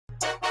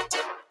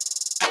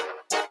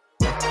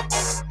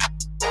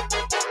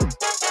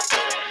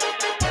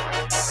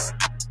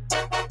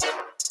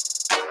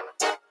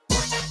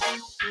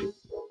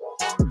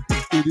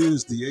It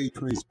is the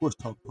A-Train Sports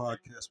Talk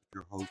Podcast with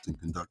your host and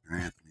conductor,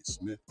 Anthony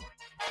Smith.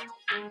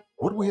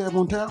 What do we have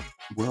on tap?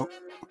 Well,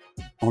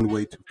 only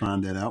way to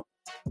find that out,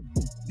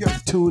 you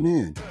have to tune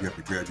in. You have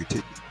to grab your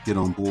ticket, get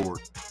on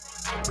board,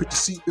 put your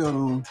seatbelt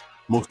on.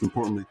 Most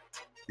importantly,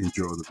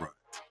 enjoy the ride.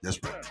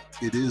 That's right.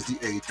 It is the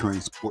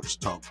A-Train Sports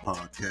Talk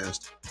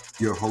Podcast.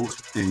 Your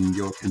host and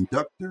your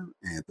conductor,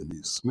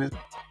 Anthony Smith.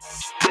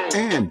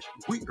 And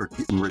we are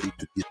getting ready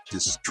to get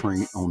this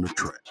train on the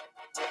track.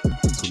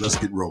 So let's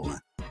get rolling.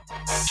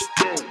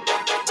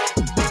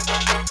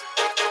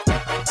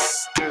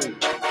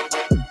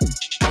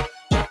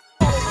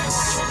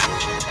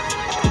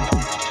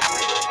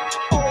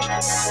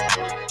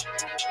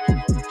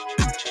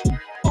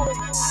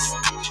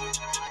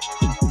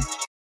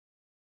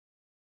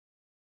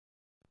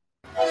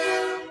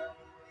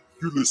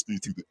 You're listening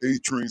to the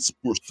A-Train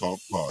Sports Talk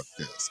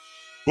Podcast.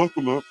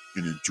 Buckle up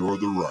and enjoy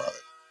the ride.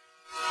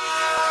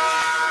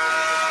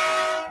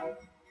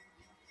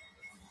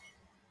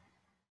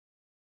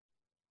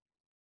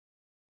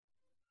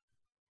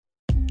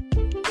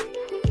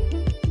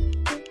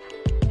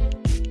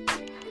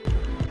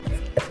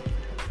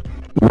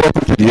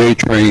 Welcome to the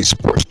A-Train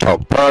Sports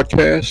Talk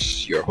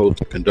Podcast. Your host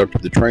and conductor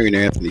of the train,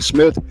 Anthony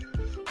Smith,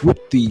 with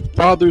the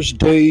Father's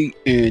Day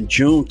and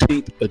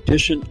Juneteenth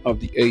edition of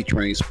the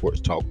A-Train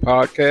Sports Talk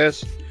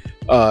Podcast.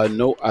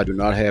 No, I do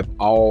not have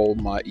all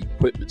my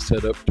equipment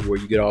set up to where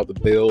you get all the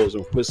bells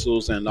and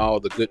whistles and all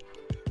the good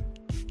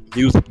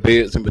music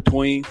beds in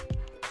between.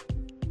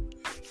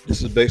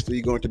 This is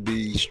basically going to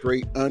be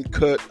straight,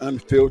 uncut,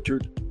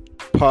 unfiltered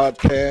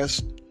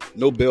podcast.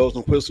 No bells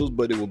and whistles,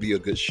 but it will be a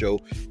good show.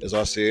 As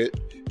I said,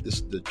 this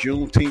is the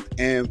Juneteenth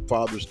and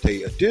Father's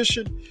Day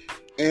edition.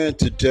 And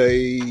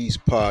today's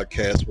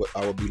podcast, what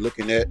I will be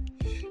looking at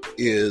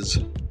is,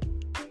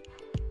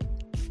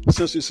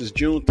 since this is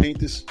Juneteenth,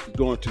 this is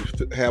going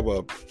to have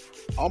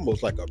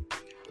almost like a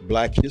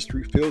Black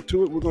history feel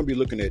to it. We're going to be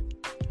looking at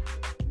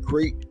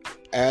great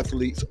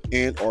athletes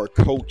and our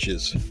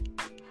coaches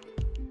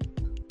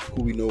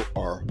who we know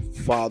are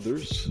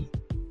fathers.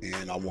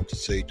 And I want to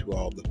say to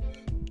all the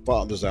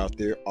fathers out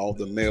there, all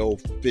the male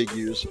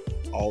figures,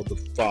 all the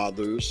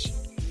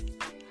fathers,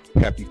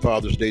 happy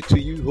Father's Day to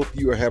you. Hope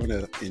you are having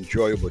an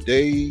enjoyable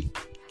day.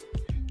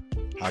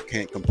 I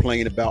can't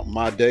complain about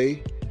my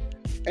day.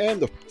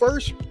 And the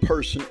first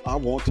person I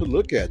want to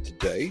look at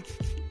today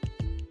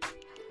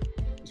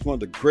is one of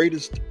the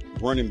greatest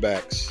running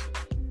backs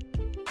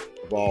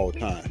of all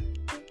time.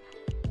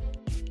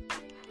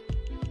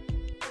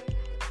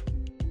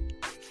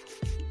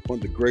 One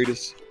of the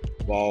greatest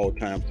of all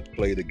time to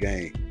play the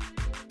game.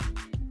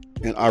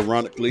 And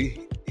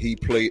ironically, he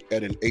played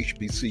at an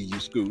HBCU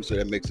school, so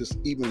that makes this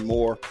even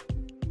more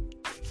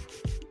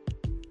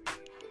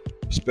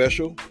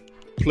special.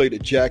 Played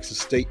at Jackson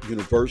State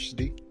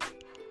University.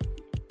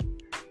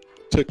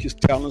 Took his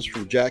talents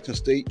from Jackson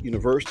State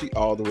University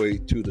all the way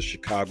to the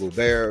Chicago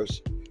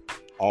Bears,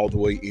 all the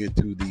way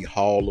into the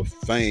Hall of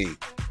Fame.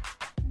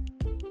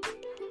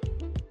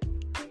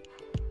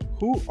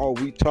 Who are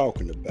we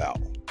talking about?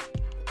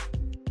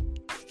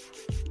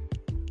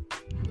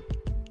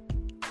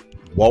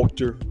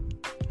 Walter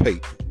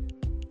Payton.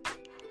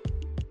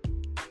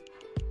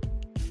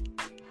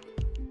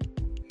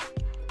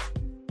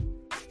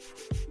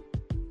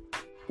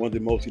 One of the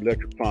most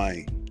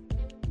electrifying.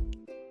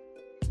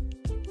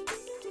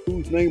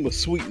 Whose name was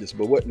Sweetness,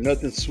 but wasn't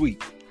nothing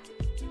sweet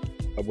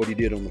of what he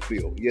did on the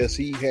field. Yes,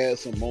 he had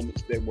some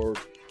moments that were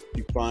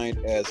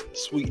defined as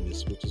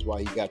sweetness, which is why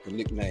he got the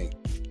nickname.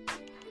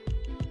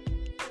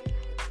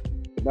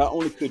 But not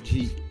only could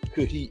he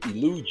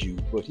elude you,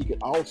 but he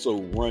could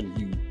also run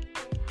you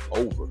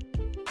over.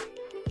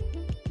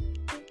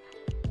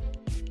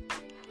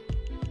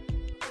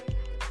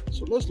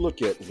 So let's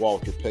look at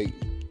Walter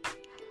Payton.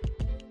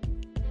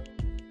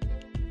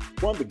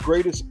 One of the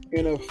greatest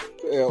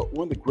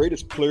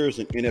players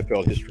in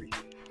NFL history.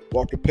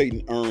 Walter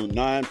Payton earned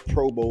 9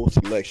 Pro Bowl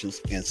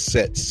selections and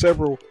set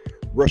several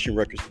rushing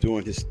records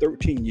during his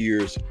 13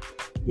 years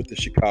with the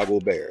Chicago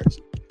Bears.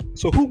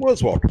 So who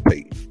was Walter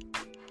Payton?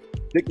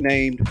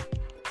 Nicknamed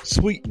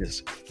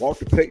Sweetness,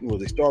 Walter Payton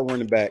was a star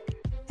running back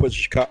for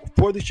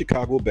the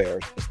Chicago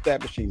Bears,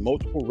 establishing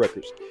multiple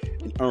records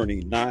and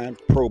earning 9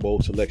 Pro Bowl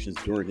selections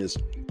during his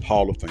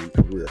Hall of Fame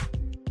career.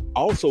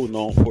 Also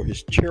known for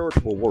his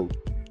charitable work,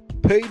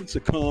 Payton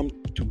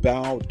succumbed to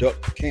bile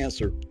duct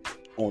cancer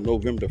on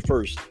November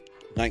 1st,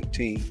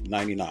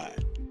 1999.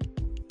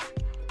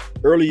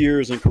 Early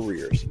years and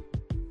careers.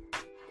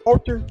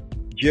 Walter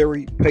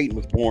Jerry Payton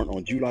was born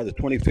on July the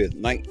 25th,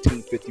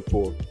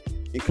 1954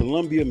 in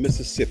Columbia,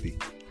 Mississippi.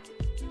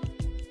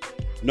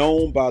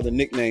 Known by the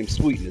nickname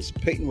Sweetness,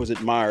 Payton was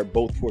admired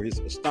both for his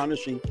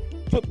astonishing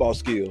football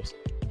skills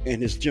and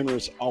his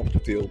generous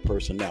off-the-field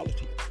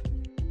personality.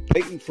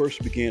 Payton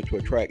first began to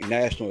attract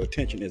national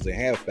attention as a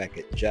halfback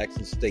at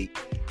Jackson State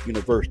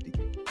University,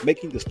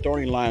 making the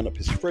starting lineup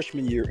his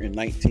freshman year in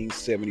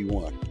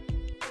 1971.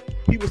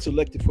 He was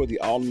selected for the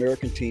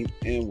All-American team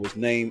and was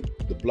named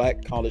the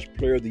Black College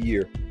Player of the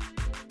Year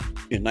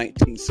in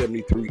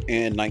 1973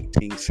 and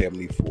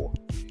 1974.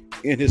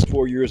 In his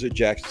 4 years at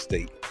Jackson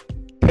State,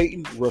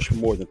 Peyton rushed for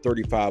more than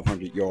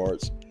 3,500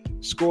 yards,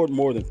 scored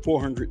more than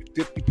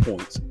 450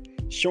 points,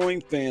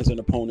 showing fans and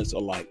opponents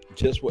alike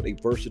just what a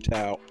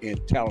versatile and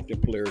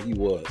talented player he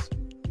was.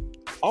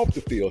 Off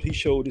the field, he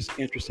showed his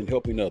interest in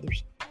helping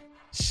others,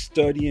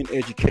 studying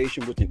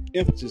education with an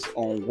emphasis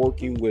on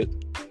working with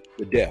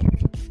the deaf.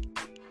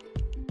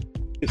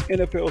 His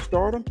NFL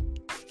stardom,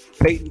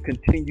 Peyton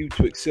continued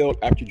to excel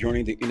after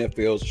joining the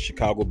NFL's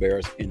Chicago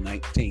Bears in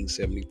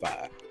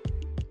 1975.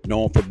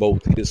 Known for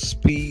both his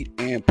speed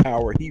and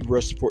power, he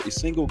rushed for a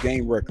single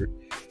game record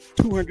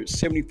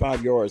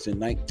 275 yards in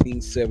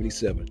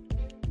 1977,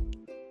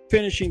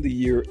 finishing the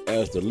year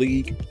as the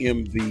league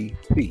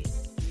MVP.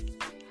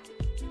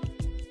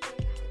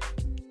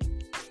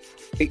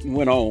 Peyton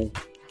went on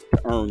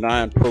to earn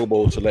 9 Pro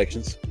Bowl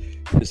selections,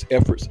 his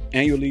efforts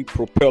annually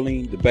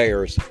propelling the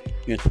Bears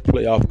into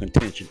playoff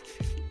contention.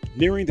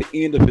 Nearing the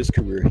end of his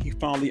career, he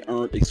finally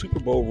earned a Super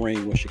Bowl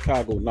ring when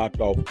Chicago knocked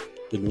off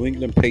the New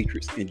England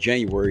Patriots in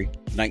January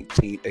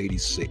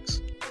 1986.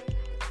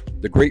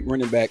 The great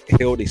running back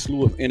held a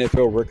slew of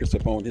NFL records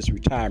upon his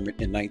retirement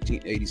in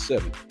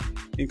 1987,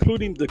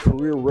 including the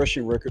career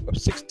rushing record of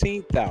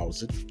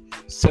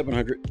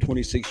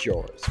 16,726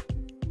 yards.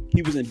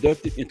 He was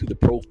inducted into the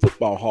Pro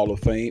Football Hall of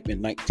Fame in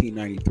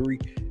 1993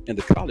 and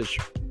the College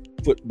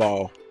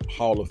Football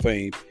Hall of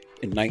Fame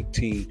in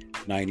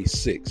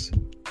 1996.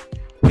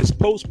 His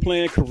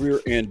post-playing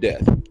career and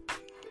death.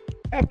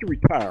 After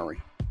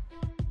retiring,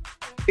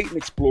 Peyton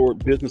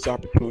explored business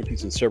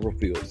opportunities in several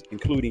fields,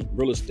 including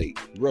real estate,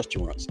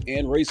 restaurants,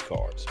 and race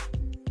cars.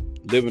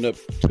 Living up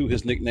to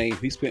his nickname,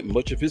 he spent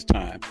much of his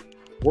time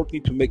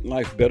working to make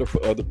life better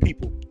for other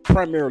people,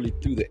 primarily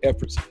through the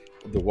efforts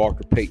of the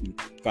Walter Payton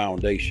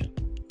Foundation.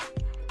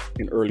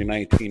 In early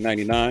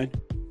 1999,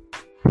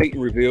 Peyton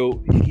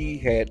revealed he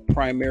had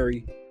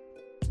primary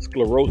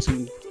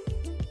sclerosing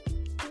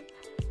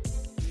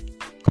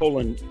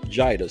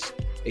cholangitis,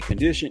 a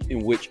condition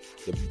in which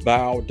the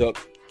bile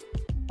ducts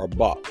are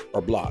blocked.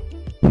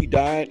 He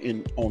died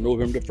on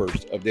November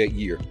 1st of that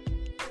year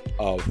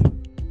of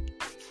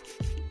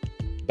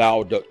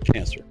bile duct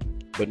cancer,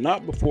 but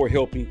not before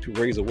helping to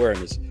raise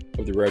awareness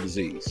of the rare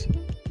disease.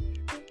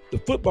 The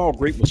football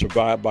great was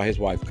survived by his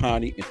wife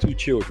Connie and 2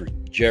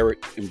 children,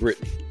 Jared and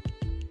Brittany.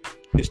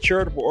 His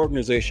charitable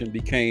organization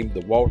became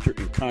the Walter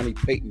and Connie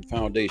Payton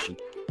Foundation,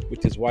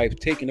 with his wife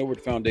taking over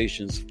the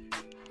foundation's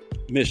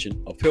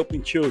mission of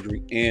helping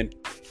children and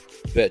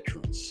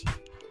veterans.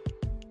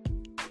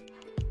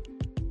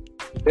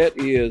 That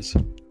is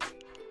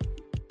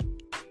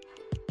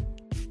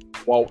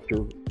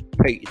Walter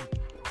Payton,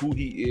 who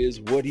he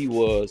is, what he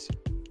was,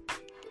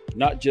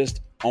 not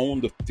just on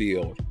the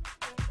field,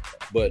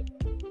 but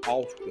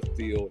off the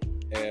field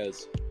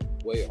as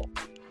well.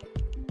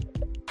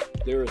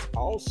 There is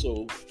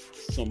also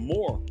some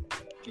more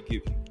to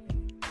give you.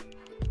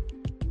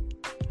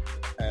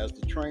 As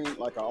the train,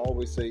 like I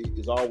always say,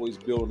 is always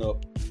building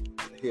up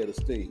ahead of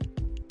steam.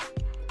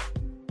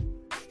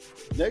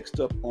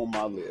 Next up on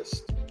my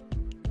list,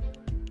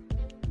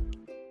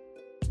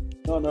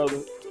 none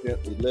other than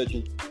a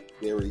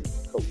legendary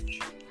coach.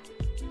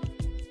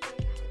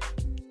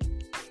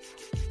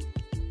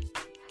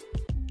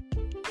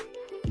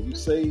 When you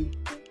say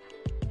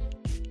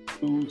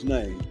whose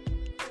name,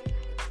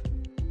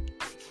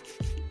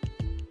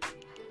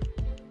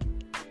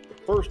 the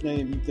first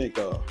name you think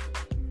of,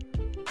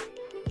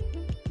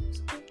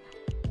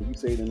 when you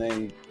say the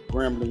name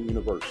Grambling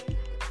University,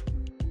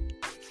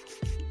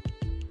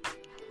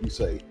 you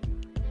say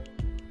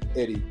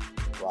Eddie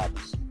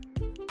Robinson.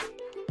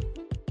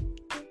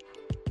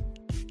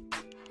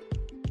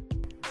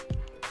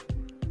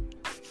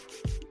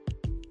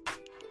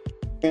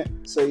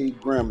 Can't say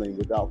Grambling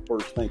without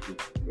first thinking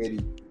Eddie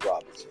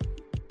Robinson.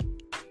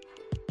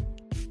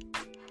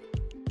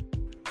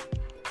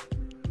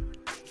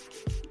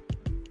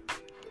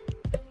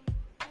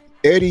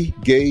 Eddie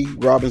Gay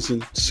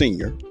Robinson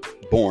Sr.,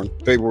 born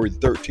February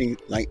 13,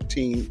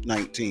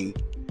 1919,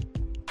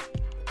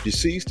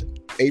 deceased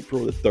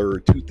April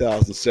 3,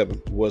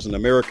 2007, was an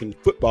American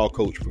football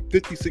coach for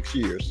 56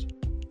 years,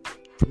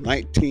 from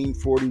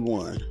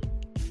 1941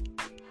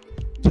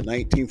 to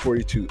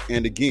 1942,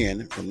 and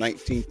again from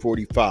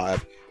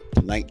 1945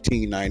 to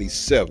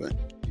 1997.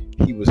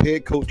 He was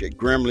head coach at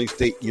Grambling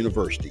State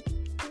University,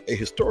 a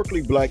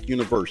historically black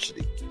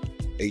university,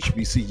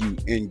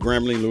 HBCU, in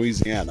Grambling,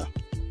 Louisiana.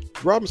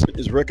 Robinson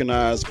is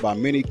recognized by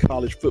many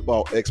college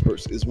football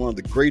experts as one of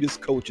the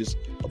greatest coaches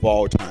of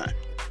all time.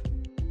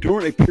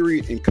 During a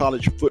period in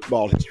college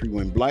football history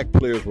when black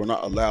players were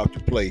not allowed to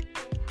play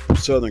for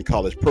Southern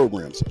college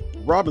programs,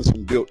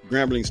 Robinson built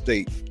Grambling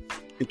State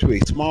into a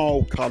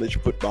small college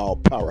football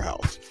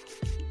powerhouse.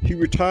 He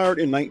retired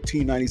in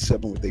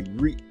 1997 with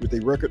a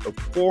record of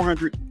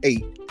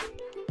 408,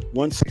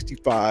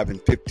 165,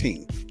 and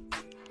 15.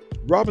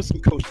 Robinson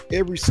coached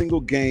every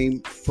single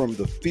game from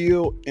the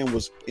field and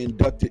was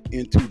inducted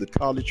into the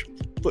College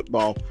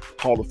Football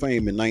Hall of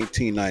Fame in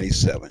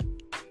 1997.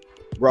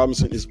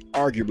 Robinson is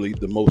arguably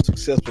the most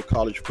successful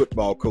college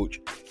football coach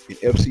in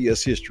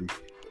FCS history,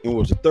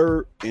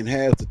 and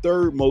has the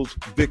third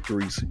most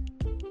victories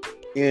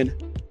in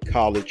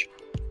college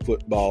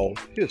football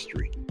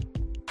history.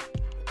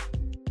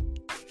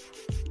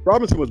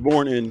 Robinson was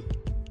born in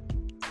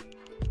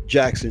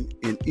Jackson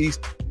in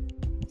East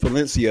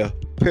Valencia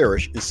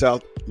Parish in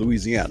South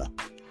Louisiana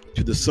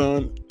to the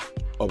son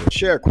of a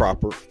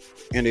sharecropper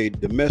and a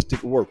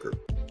domestic worker.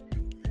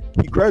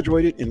 He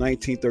graduated in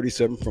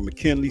 1937 from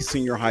McKinley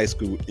Senior High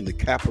School in the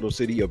capital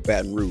city of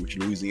Baton Rouge,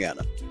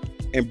 Louisiana,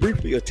 and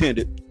briefly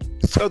attended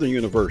Southern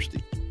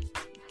University.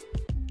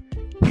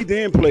 He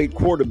then played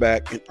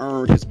quarterback and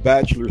earned his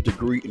bachelor's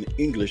degree in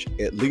English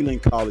at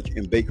Leland College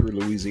in Baker,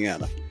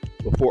 Louisiana,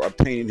 before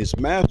obtaining his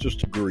master's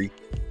degree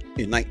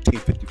in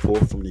 1954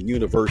 from the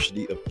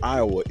University of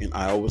Iowa in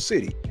Iowa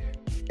City,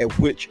 at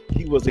which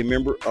he was a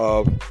member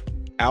of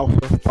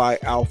Alpha Phi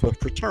Alpha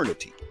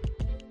fraternity.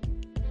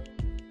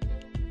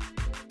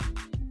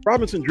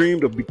 Robinson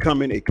dreamed of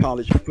becoming a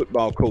college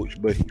football coach,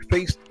 but he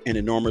faced an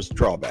enormous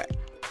drawback.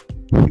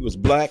 He was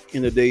black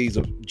in the days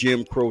of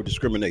Jim Crow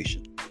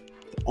discrimination.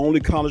 The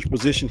only college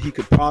position he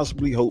could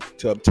possibly hope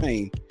to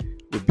obtain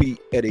would be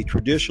at a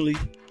traditionally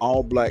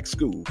all-black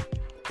school,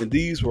 and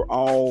these were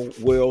all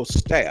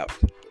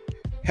well-staffed.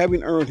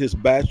 Having earned his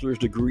bachelor's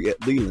degree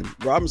at Leland,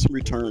 Robinson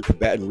returned to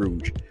Baton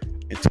Rouge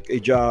and took a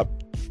job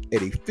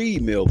at a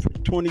feed mill for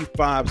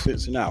 25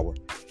 cents an hour.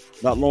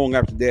 Not long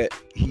after that,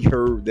 he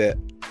heard that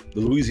the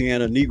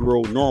Louisiana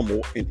Negro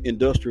Normal and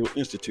Industrial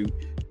Institute,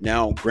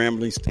 now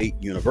Grambling State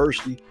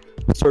University,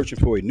 was searching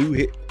for a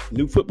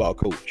new football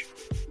coach.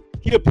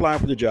 He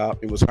applied for the job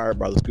and was hired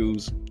by the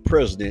school's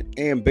president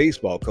and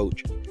baseball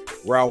coach,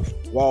 Ralph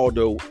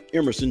Waldo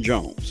Emerson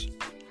Jones.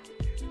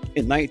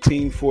 In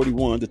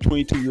 1941, the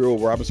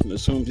 22-year-old Robinson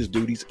assumed his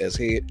duties as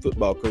head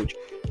football coach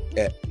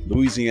at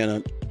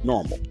Louisiana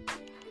Normal.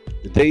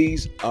 The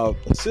days of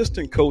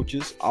assistant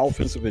coaches,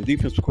 offensive and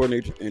defensive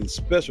coordinators, and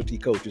specialty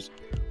coaches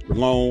were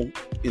long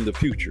in the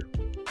future.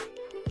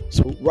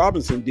 So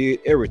Robinson did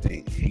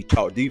everything. He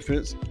taught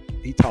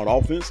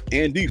offense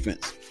and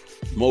defense,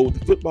 mowed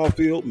the football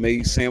field,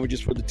 made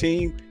sandwiches for the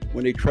team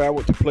when they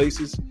traveled to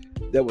places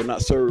that would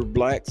not serve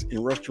blacks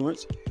in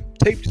restaurants,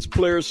 taped his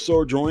players'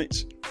 sore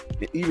joints,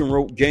 and even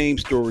wrote game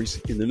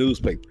stories in the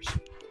newspapers.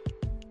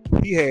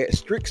 He had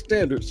strict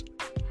standards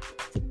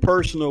for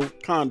personal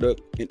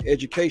conduct and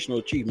educational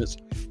achievements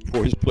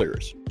for his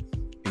players.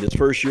 In his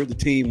first year, the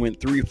team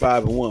went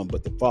 3-5-1,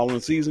 but the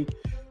following season,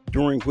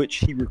 during which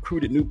he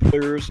recruited new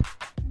players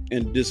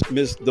and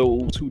dismissed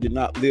those who did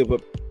not live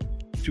up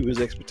to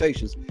his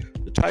expectations,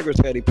 the Tigers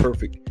had a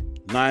perfect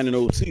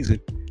 9-0 season,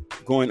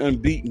 going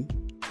unbeaten,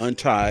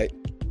 untied,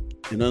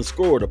 and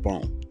unscored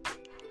upon.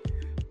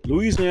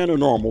 Louisiana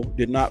Normal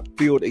did not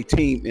field a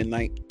team in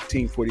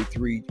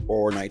 1943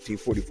 or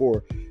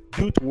 1944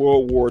 due to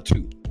World War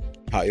II.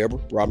 However,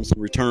 Robinson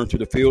returned to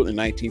the field in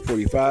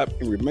 1945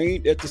 and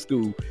remained at the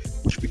school,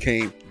 which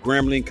became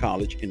Grambling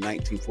College in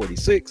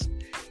 1946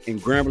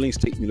 and Grambling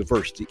State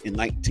University in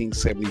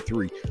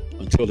 1973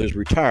 until his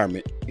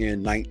retirement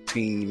in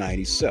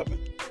 1997.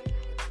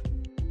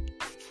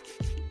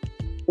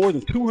 More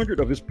than 200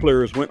 of his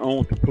players went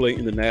on to play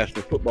in the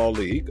National Football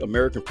League,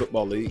 American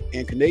Football League,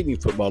 and Canadian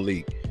Football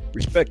League,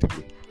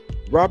 respectively.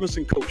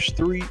 Robinson coached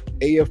 3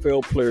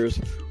 AFL players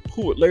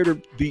who would later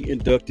be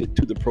inducted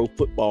to the Pro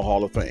Football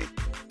Hall of Fame: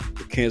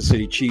 the Kansas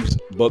City Chiefs'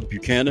 Buck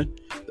Buchanan,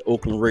 the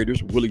Oakland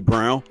Raiders' Willie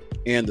Brown,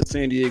 and the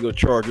San Diego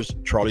Chargers'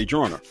 Charlie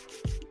Joyner.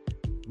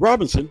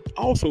 Robinson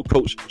also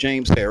coached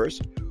James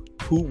Harris,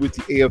 who with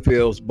the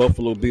AFL's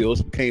Buffalo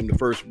Bills became the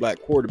first black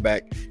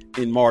quarterback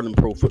in modern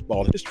pro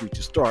football history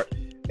to start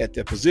at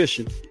that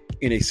position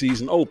in a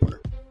season opener.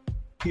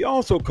 He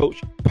also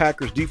coached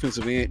Packers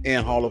defensive end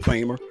and Hall of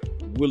Famer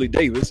Willie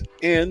Davis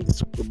and the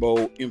Super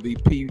Bowl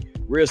MVP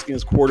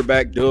Redskins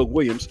quarterback Doug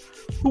Williams,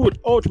 who would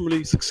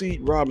ultimately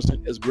succeed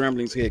Robinson as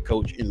Grambling's head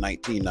coach in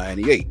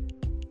 1998.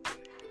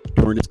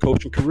 During his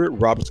coaching career,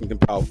 Robinson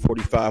compiled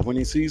 45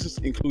 winning seasons,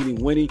 including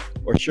winning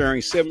or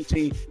sharing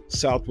 17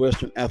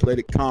 Southwestern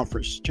Athletic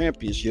Conference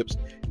championships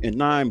and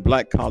 9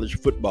 black college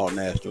football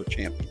national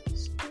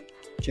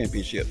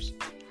championships.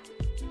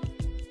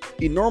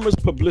 Enormous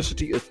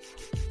publicity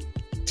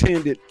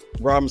attended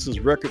Robinson's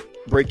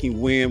record-breaking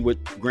win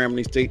with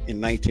Grambling State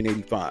in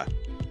 1985.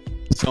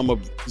 Some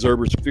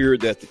observers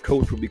feared that the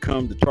coach would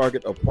become the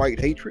target of white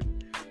hatred,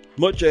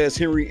 much as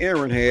Henry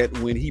Aaron had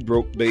when he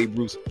broke Babe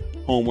Ruth's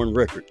home run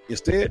record.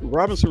 Instead,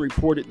 Robinson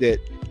reported that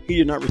he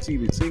did not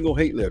receive a single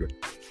hate letter,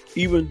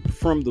 even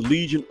from the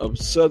legion of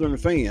Southern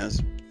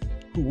fans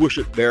who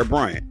worshiped Bear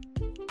Bryant.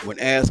 When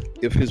asked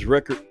if his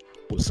record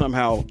was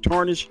somehow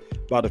tarnished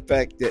by the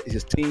fact that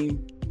his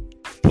team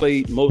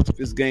played most of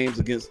his games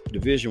against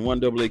Division I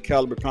AA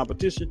caliber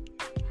competition,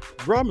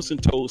 Robinson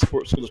told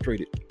Sports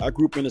Illustrated, "I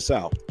grew up in the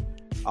South.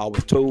 I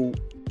was told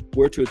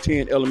where to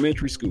attend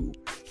elementary school,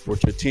 where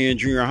to attend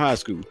junior high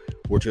school,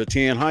 where to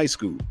attend high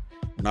school.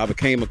 When I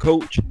became a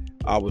coach,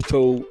 I was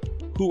told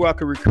who I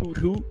could recruit,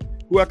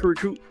 who I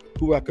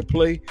could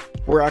play,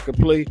 where I could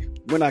play,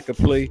 when I could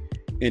play,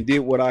 and did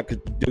what I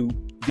could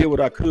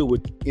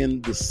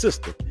within the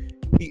system."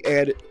 He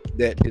added,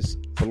 that his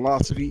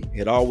philosophy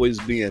had always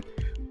been,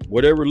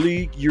 whatever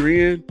league you're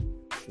in,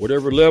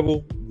 whatever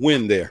level,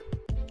 win there.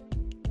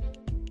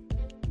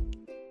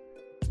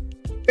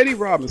 Eddie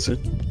Robinson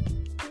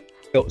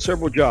held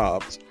several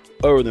jobs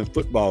other than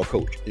football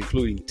coach,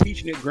 including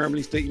teaching at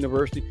Grambling State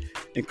University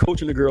and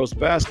coaching the girls'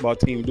 basketball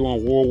team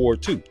during World War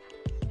II.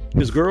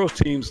 His girls'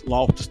 teams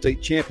lost the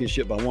state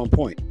championship by 1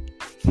 point.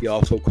 He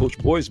also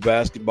coached boys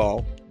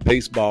basketball,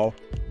 baseball,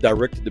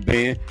 directed the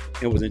band,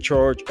 and was in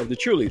charge of the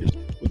cheerleaders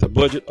with a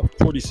budget of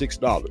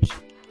 $46.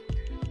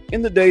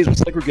 In the days of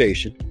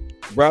segregation,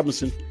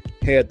 Robinson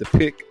had the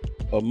pick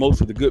of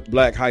most of the good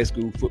black high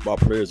school football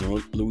players in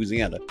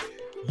Louisiana,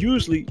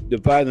 usually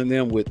dividing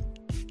them with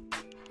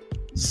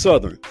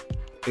Southern,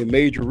 a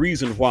major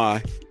reason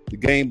why the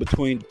game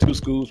between the two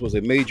schools was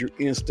a major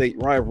in-state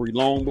rivalry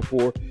long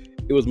before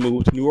it was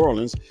moved to New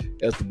Orleans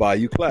as the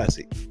Bayou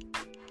Classic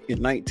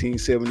in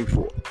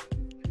 1974.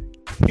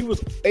 He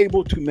was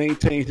able to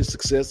maintain his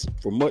success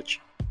for much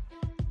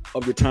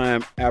of the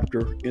time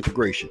after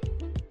integration,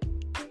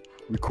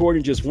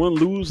 recording just one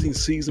losing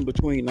season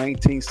between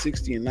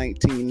 1960 and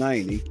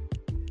 1990.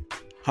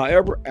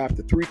 However,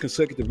 after 3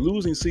 consecutive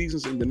losing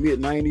seasons in the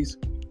mid-90s,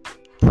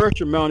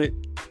 pressure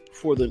mounted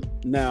for the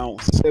now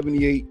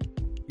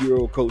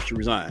 78-year-old coach to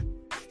resign.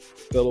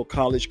 Fellow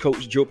college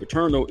coach Joe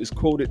Paterno is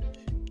quoted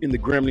in the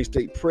Grambling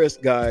State Press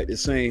Guide as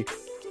saying,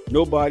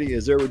 "Nobody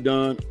has ever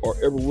done or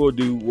ever will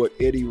do what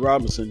Eddie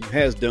Robinson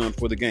has done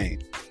for the game.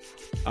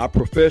 Our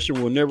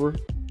profession will never,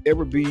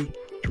 ever be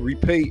to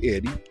repay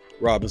Eddie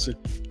Robinson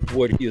for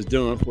what he has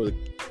done for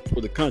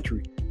the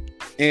country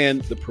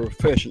and the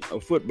profession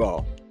of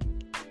football."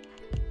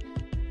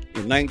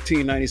 In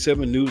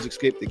 1997, news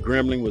escaped that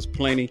Grambling was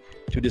planning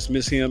to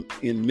dismiss him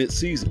in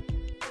mid-season.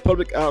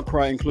 Public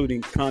outcry, including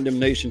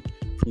condemnation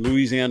from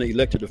Louisiana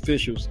elected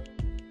officials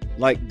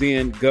like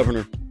then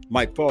Governor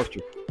Mike Foster,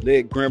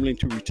 led Grambling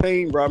to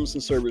retain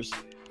Robinson's service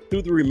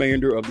through the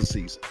remainder of the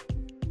season.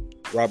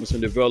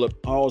 Robinson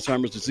developed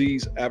Alzheimer's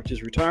disease after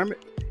his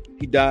retirement.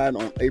 He died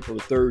on April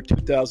 3,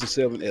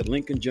 2007 at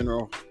Lincoln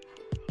General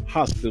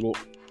Hospital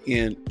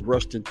in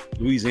Ruston,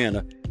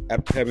 Louisiana,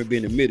 after having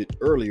been admitted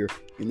earlier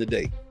in the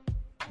day.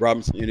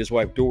 Robinson and his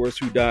wife Doris,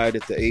 who died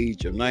at the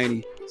age of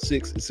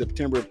 96 in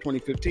September of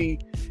 2015,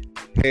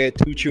 had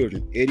 2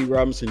 children, Eddie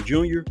Robinson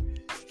Jr.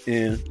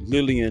 and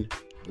Lillian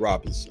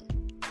Robinson.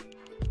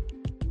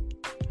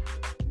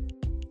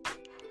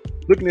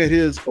 Looking at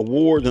his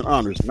awards and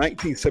honors,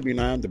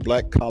 1979, the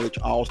Black College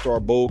All-Star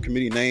Bowl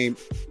Committee named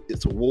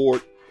its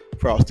award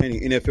for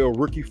Outstanding NFL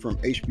Rookie from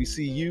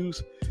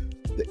HBCUs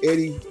the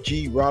Eddie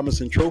G.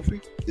 Robinson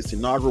Trophy. Its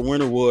inaugural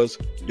winner was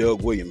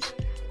Doug Williams.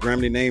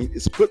 Grambling named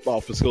its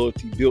football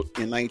facility, built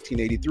in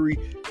 1983,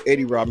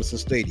 Eddie Robinson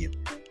Stadium.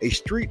 A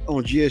street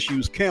on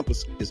GSU's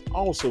campus is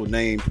also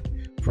named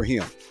for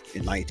him.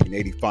 In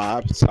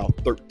 1985, South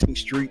 13th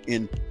Street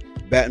in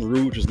Baton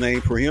Rouge was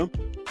named for him.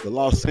 The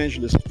Los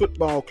Angeles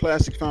Football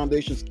Classic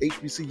Foundation's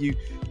HBCU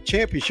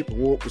Championship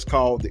Award was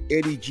called the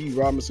Eddie G.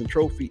 Robinson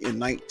Trophy in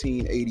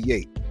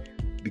 1988.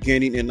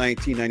 Beginning in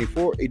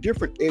 1994, a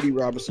different Eddie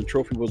Robinson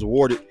Trophy was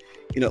awarded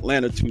in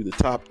Atlanta to the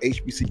top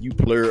HBCU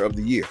Player of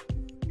the Year.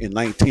 In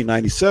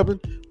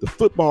 1997, the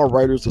Football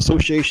Writers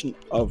Association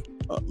of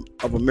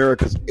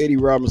America's Eddie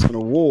Robinson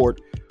Award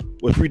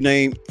was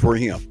renamed for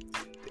him.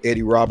 The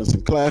Eddie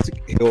Robinson Classic,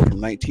 held from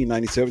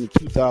 1997 to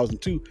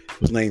 2002,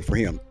 was named for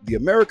him. The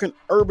American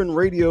Urban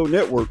Radio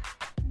Network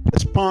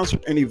has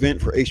sponsored an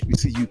event for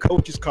HBCU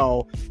coaches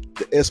called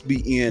the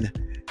SBN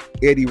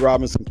Eddie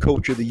Robinson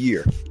Coach of the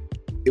Year.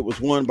 It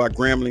was won by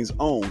Grambling's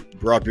own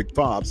Broderick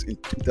Fobbs in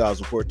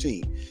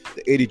 2014.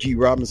 The Eddie G.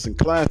 Robinson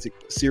Classic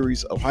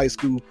series of high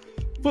school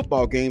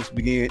football games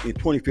began in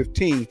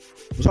 2015,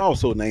 was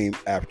also named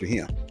after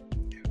him.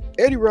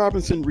 Eddie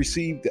Robinson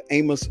received the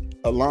Amos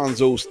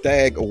Alonzo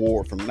Stagg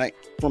Award from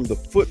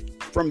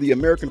the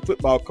American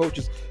Football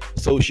Coaches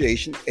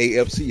Association,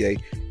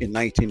 AFCA, in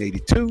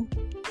 1982,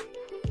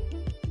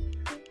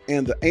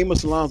 and the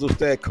Amos Alonzo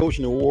Stagg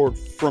Coaching Award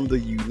from the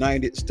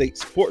United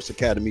States Sports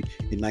Academy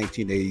in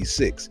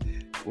 1986.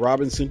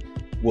 Robinson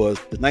was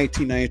the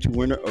 1992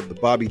 winner of the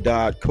Bobby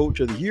Dodd Coach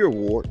of the Year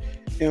Award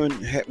and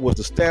was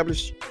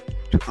established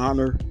to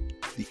honor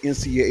the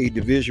NCAA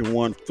Division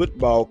I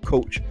football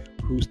coach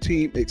whose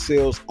team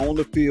excels on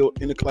the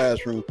field, in the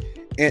classroom,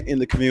 and in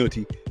the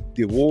community.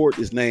 The award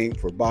is named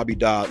for Bobby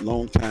Dodd,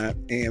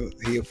 longtime and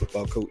head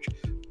football coach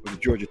for the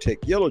Georgia Tech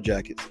Yellow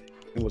Jackets,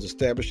 and was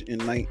established in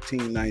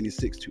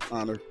 1996 to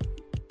honor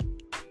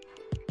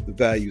the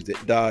values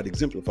that Dodd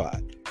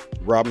exemplified.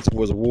 Robinson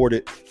was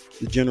awarded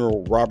the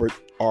General Robert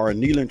R.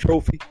 Nealon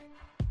Trophy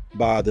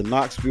by the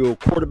Knoxville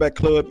Quarterback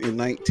Club in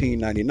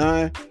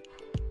 1999.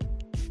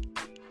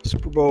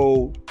 Super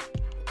Bowl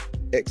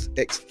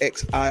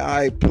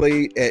XXXII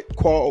played at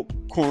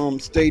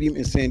Qualcomm Stadium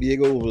in San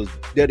Diego was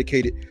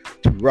dedicated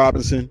to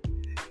Robinson,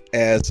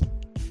 as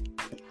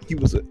he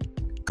was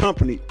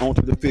accompanied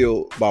onto the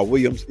field by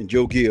Williams and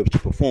Joe Gibbs to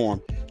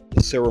perform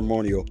the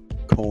ceremonial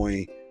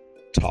coin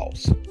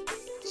toss.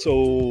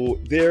 So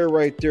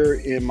right there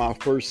in my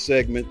first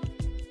segment,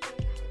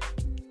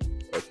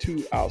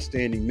 two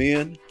outstanding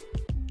men,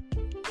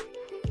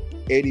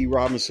 Eddie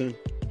Robinson,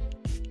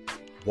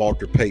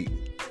 Walter Payton.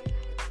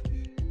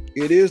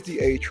 It is the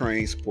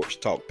A-Train Sports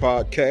Talk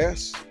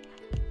podcast.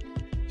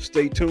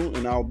 Stay tuned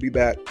and I'll be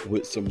back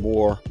with some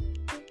more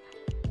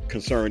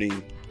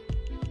concerning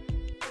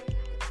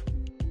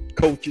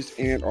coaches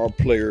and our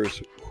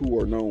players who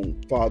are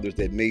known fathers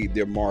that made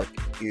their mark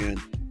in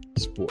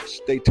sports.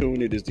 Stay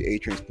tuned. It is the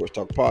A-Train Sports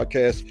Talk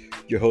podcast.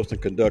 Your host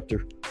and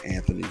conductor,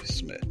 Anthony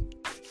Smith.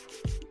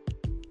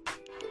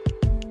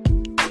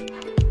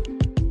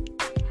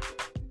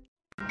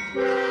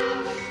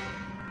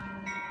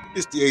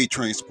 It's the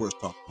A-Train Sports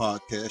Talk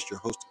podcast. Your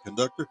host and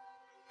conductor,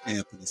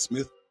 Anthony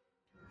Smith.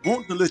 I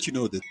want to let you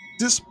know that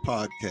this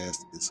podcast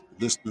is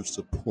listener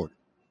supported.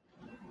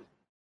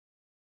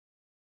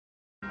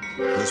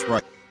 That's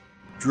right.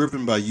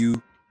 Driven by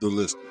you, the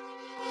listener.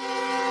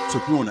 So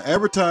if you want to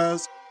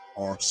advertise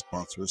or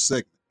sponsor a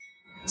segment,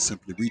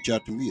 simply reach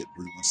out to me at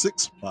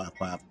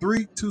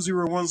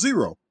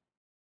 316-553-2010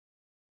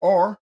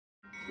 or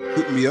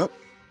hit me up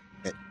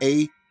at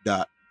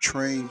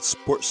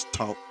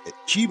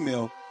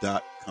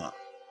a.trainsportstalk@gmail.com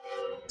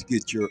to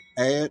get your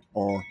ad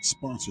or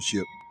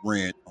sponsorship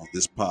ran on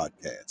this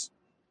podcast.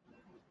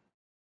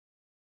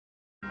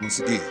 Once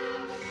again,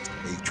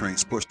 A-Train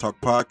Sports Talk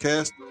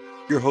podcast,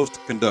 your host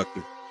and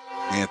conductor,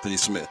 Anthony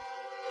Smith.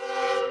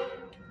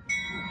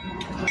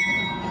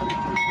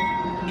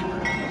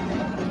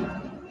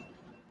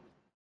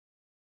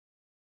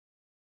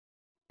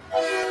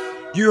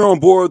 You're on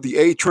board the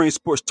A-Train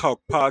Sports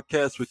Talk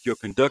podcast with your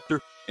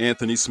conductor,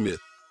 Anthony Smith.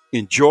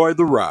 Enjoy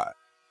the ride.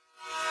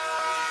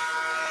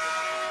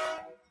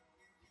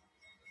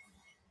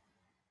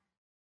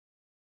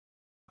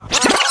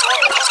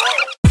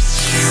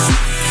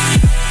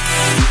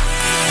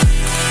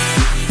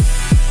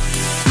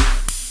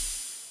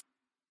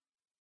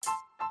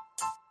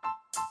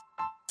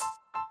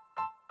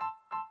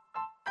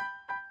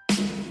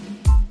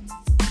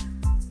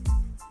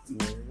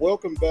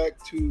 Welcome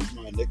back to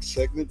my next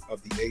segment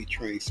of the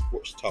A-Train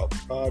Sports Talk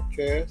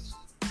podcast.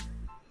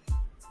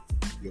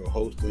 Your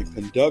host and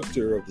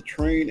conductor of the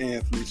train,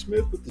 Anthony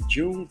Smith, with the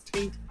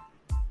Juneteenth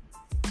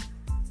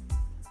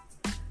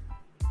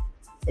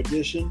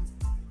edition.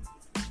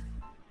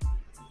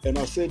 And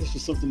I said this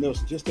is something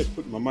else, just that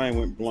quick, my mind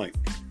went blank.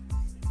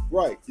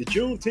 Right, the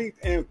Juneteenth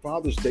and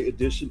Father's Day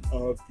edition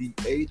of the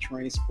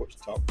A-Train Sports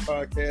Talk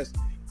podcast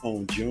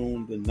on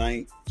June the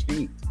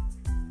 19th.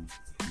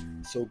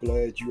 So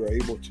glad you are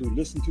able to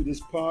listen to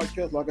this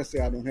podcast. Like I said,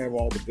 I don't have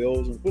all the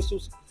bells and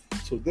whistles.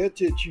 So that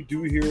you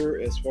do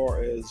hear as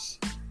far as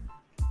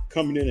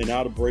coming in and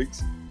out of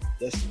breaks,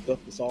 that's stuff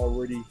that's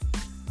already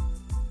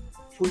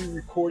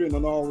pre-recorded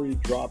and already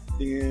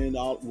dropped in.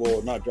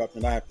 Well, not dropped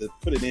in. I have to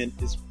put it in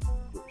its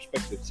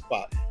respective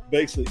spot.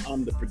 Basically,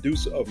 I'm the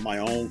producer of my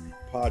own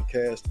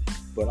podcast,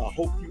 but I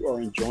hope you are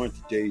enjoying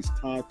today's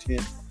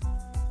content,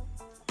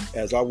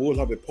 as I will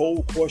have a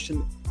poll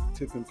question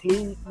to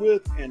conclude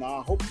with, and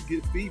I hope to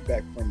get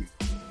feedback from you.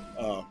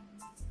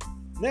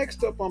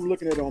 Next up, I'm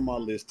looking at on my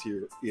list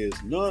here is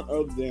none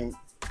other than,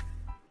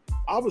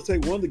 I would say,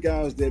 one of the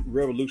guys that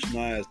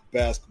revolutionized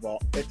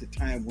basketball at the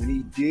time when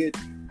he did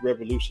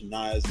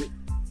revolutionize it,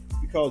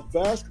 because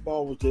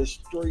basketball was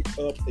just straight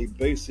up a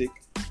basic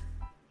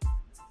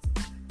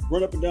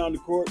run up and down the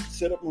court,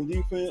 set up on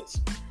defense,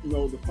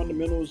 the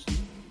fundamentals.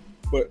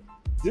 But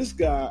this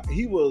guy,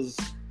 he was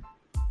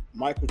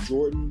Michael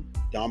Jordan,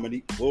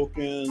 Dominique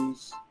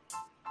Wilkins,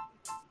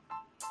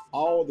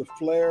 all the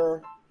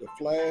flair, the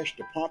flash,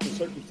 the pomp and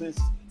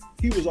circumstances.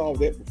 He was all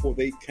that before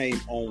they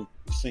came on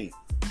the scene.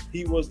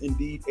 He was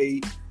indeed a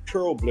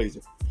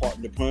trailblazer,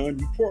 pardon the pun,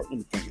 you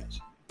Portland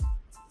fans.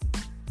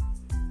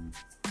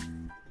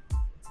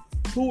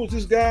 Who was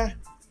this guy?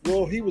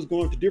 Well, he was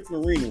going to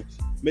different arenas,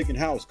 making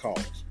house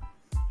calls.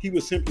 He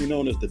was simply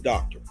known as the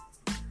Doctor,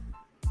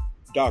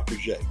 Dr.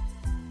 J.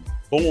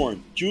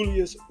 Born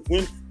Julius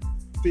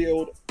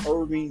Winfield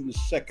Irving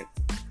II,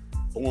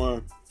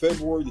 born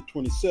February the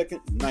 22nd,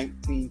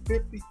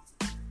 1950,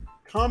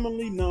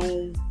 commonly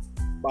known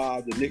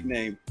by the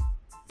nickname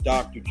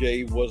Dr.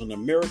 J, was an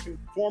American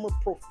former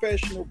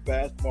professional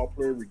basketball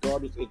player,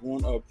 regarded as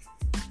one of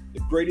the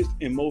greatest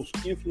and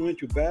most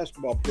influential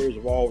basketball players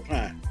of all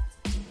time.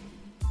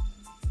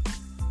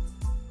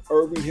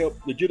 Irving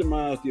helped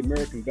legitimize the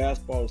American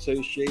Basketball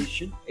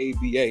Association,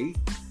 ABA,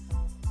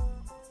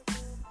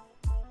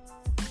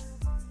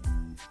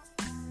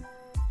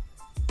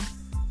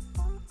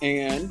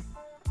 and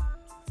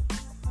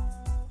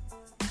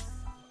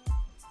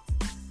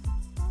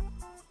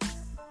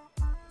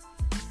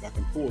if I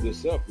can pull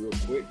this up real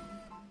quick.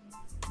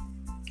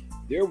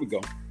 There we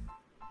go.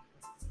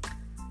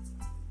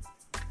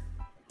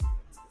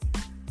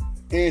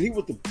 And he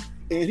was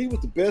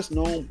the best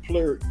known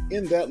player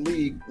in that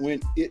league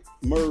when it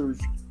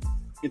merged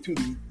into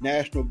the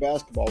National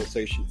Basketball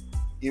Association,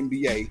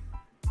 NBA,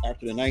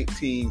 after the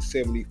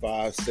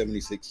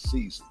 1975-76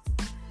 season.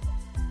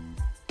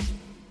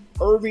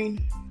 Irving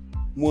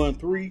won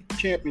 3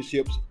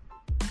 championships,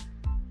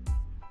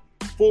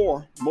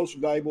 4 Most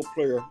Valuable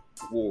Player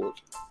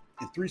awards,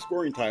 and 3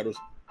 scoring titles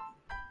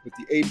with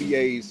the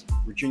ABA's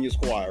Virginia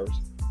Squires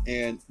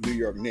and New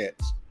York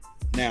Nets,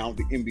 now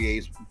the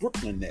NBA's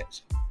Brooklyn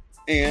Nets,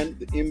 and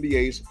the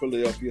NBA's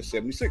Philadelphia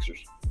 76ers.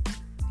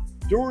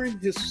 During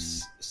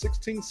his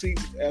 16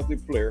 seasons as a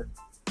player,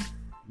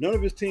 none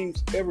of his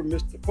teams ever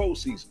missed the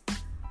postseason.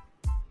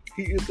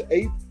 He is the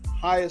 8th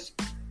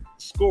highest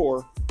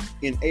scorer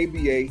in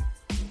NBA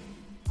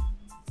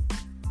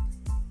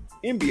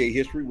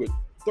history with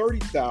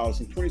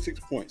 30,026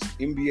 points,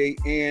 NBA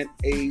and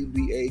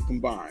ABA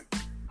combined.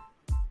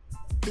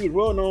 He was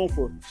well known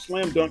for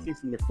slam dunking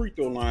from the free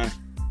throw line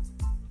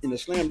in the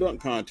slam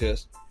dunk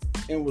contest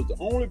and was the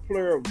only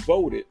player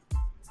voted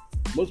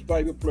most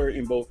valuable player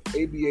in both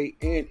ABA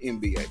and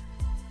NBA.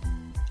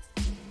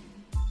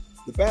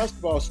 The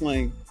basketball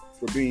slang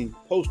for being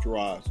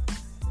posterized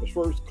was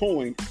first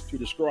coined to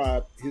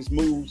describe his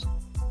moves.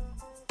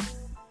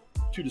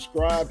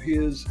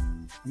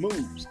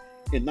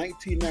 In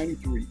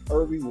 1993,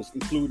 Irving was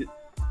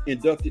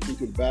inducted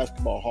into the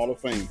Basketball Hall of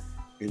Fame.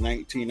 In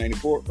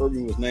 1994,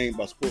 Irving was named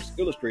by Sports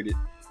Illustrated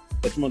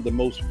as one of the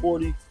most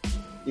 40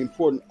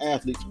 important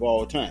athletes of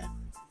all time.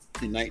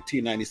 In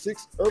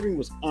 1996, Irving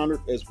was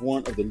honored as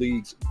one of the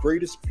league's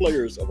greatest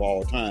players of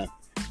all time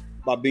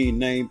by being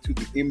named to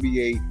the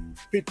NBA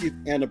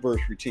 50th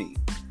anniversary team.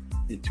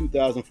 In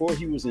 2004,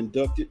 he was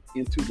inducted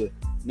into the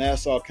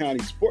Nassau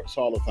County Sports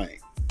Hall of Fame.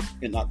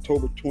 In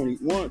October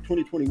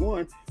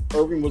 2021,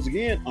 Irving was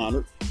again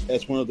honored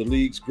as one of the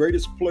league's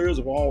greatest players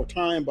of all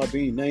time by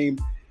being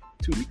named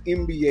to the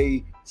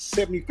NBA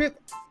 75th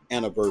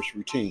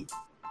anniversary team.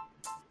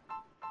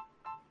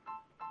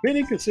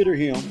 Many consider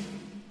him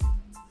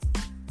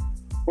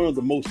one of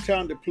the most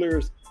talented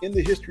players in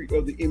the history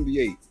of the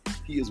NBA.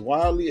 He is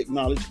widely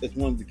acknowledged as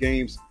one of the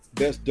game's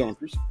best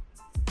dunkers,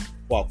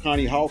 while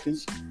Connie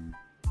Hawkins,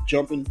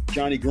 Jumpin'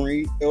 Johnny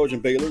Green, Elgin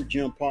Baylor,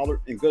 Jim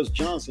Pollard, and Gus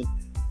Johnson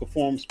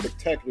performed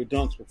spectacular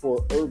dunks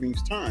before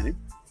Irving's time.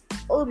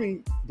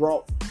 Irving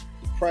brought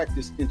the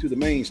practice into the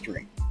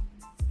mainstream.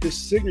 His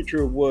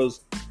signature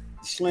was the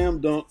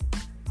slam dunk.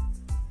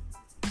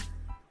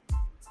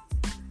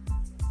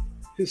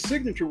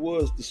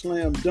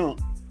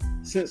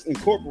 Since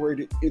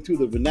incorporated into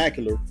the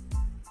vernacular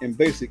and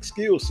basic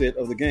skill set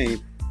of the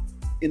game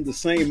in the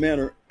same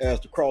manner as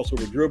the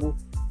crossover dribble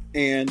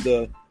and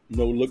the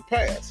no-look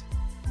pass.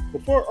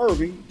 Before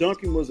Irving,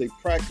 dunking was a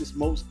practice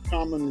most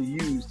commonly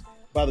used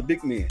by the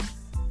big men,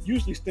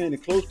 usually standing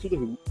close to the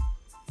hoop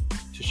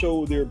to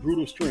show their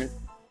brutal strength,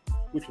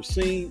 which was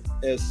seen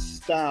as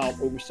style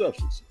over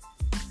substance,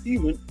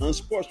 even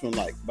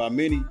unsportsmanlike by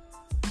many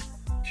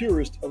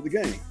purists of the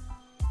game.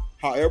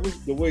 However,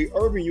 the way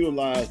Irving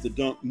utilized the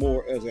dunk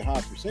more as a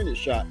high percentage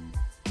shot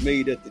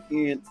made at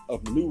the end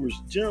of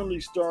maneuvers, generally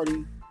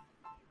starting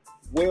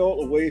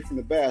well away from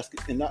the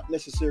basket and not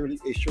necessarily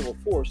a show of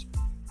force,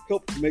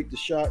 helped to make the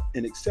shot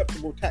an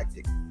acceptable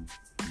tactic,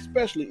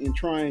 especially in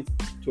trying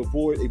to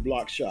avoid a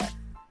block shot.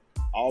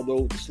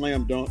 Although the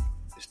slam dunk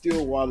is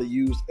still widely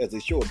used as a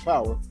show of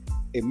power,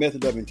 a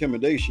method of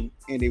intimidation,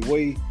 and a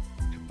way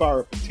to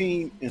fire up a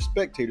team and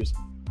spectators,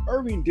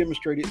 Irving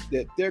demonstrated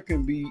that there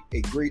can be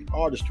a great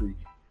artistry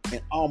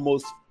and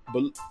almost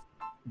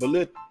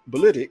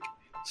balletic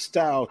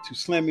style to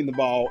slamming the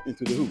ball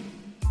into the hoop,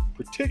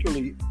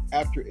 particularly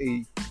after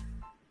a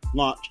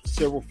launch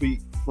several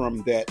feet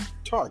from that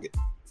target.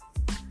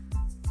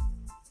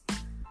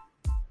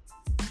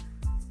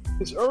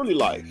 His early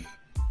life.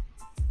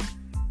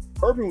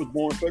 Irving was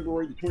born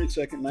February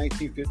 22nd,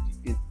 1950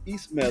 in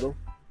East Meadow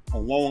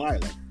on Long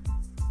Island,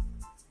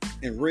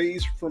 and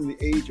raised from the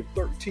age of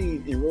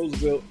 13 in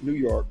Roosevelt, New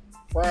York.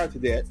 Prior to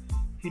that,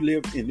 he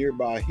lived in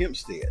nearby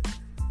Hempstead.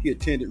 He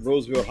attended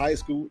Roosevelt High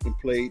School and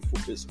played for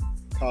his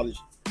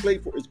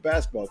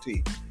basketball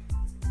team.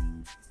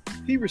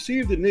 He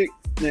received the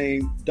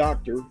nickname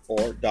Doctor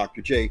or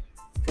Dr. J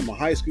from a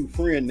high school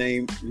friend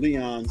named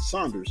Leon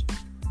Saunders.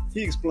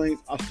 He explains,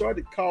 "I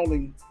started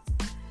calling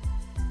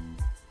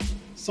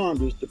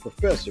Saunders the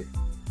professor,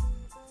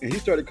 and he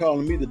started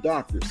calling me the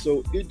doctor.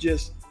 So it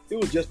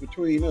was just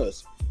between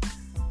us.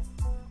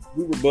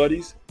 We were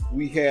buddies.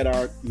 We had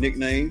our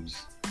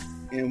nicknames,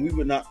 and we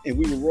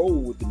would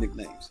roll with the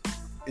nicknames,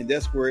 and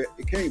that's where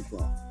it came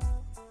from."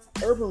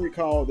 Irving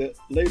recalled that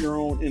later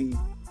on in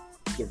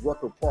the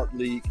Rucker Park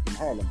League in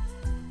Harlem,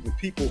 when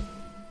people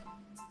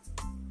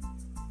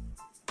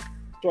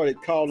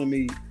started calling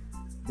me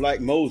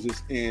Black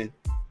Moses and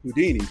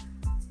Houdini,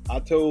 I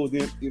told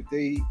them if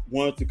they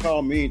wanted to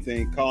call me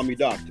anything, call me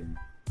Doctor.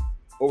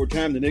 Over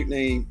time, the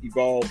nickname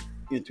evolved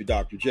into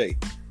Dr. J.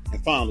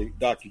 And finally,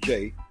 Dr.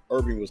 J.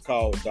 Irving was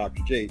called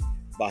Dr. J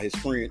by his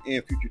friend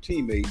and future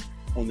teammate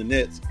on the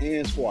Nets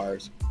and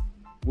Squires,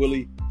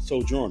 Willie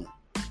Sojourner.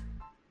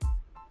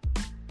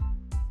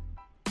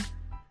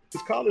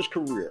 His college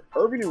career.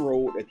 Irving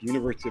enrolled at the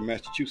University of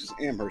Massachusetts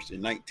Amherst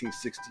in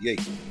 1968.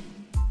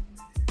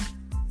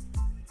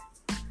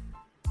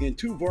 In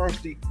 2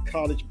 varsity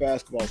college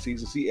basketball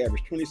seasons, he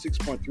averaged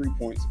 26.3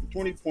 points and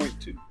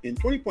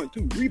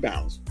 20.2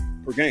 rebounds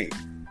per game,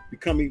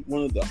 becoming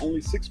one of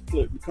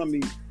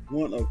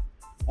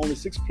only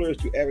 6 players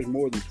to average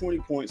more than 20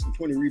 points and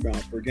 20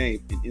 rebounds per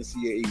game in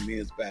NCAA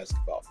men's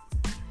basketball.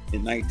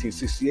 In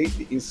 1968,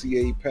 the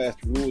NCAA passed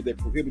a rule that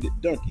prohibited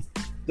dunking.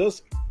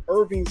 Thus,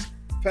 Irving's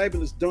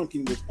fabulous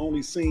dunking was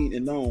only seen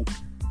and known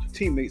to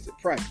teammates at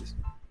practice.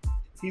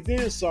 He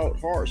then sought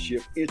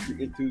hardship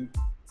entry into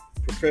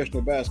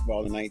professional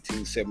basketball in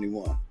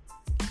 1971.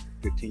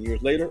 15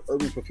 years later,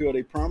 Irving fulfilled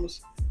a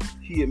promise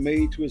he had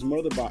made to his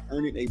mother by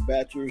earning a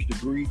bachelor's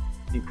degree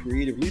in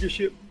creative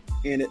leadership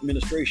and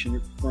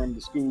administration from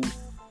the school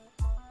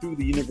through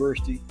the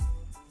University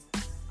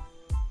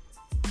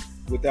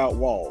Without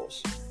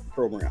Walls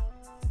program.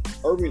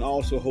 Irving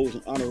also holds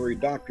an honorary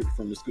doctorate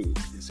from the school.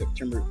 In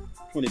September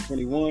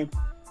 2021,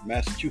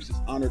 Massachusetts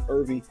honored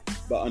Irving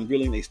by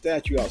unveiling a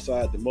statue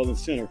outside the Mullen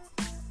Center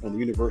on the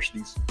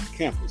university's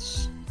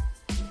campus.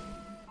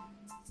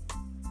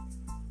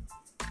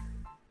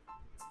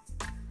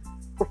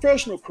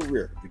 Professional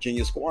career,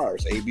 Virginia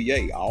Squires,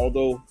 ABA.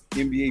 Although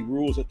NBA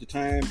rules at the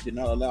time did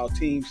not allow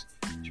teams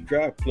to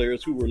draft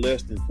players who were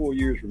less than 4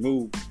 years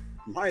removed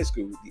from high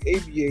school, the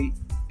ABA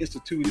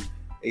instituted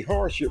a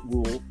hardship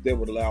rule that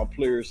would allow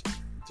players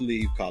to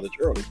leave college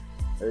early.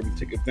 Irving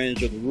took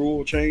advantage of the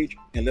rule change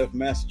and left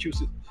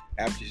Massachusetts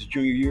after his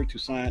junior year to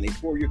sign a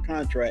 4-year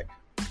contract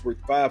worth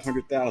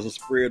 $500,000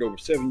 spread over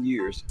 7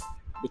 years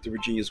with the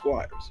Virginia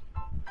Squires.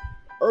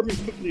 Irving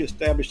quickly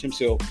established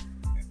himself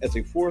as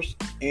a force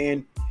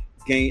and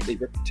gained a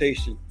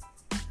reputation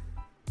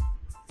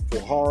for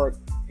hard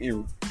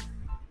and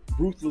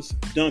ruthless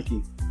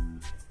dunking.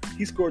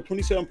 He scored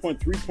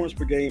 27.3 points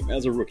per game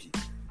as a rookie,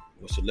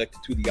 was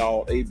selected to the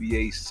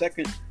All-ABA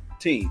second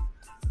team,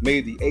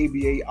 made the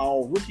ABA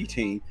All-Rookie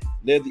team,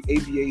 led the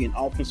ABA in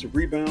offensive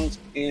rebounds,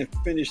 and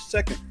finished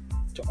second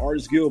to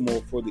Artis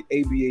Gilmore for the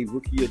ABA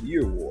Rookie of the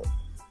Year award.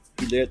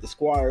 He led the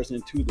Squires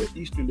into the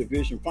Eastern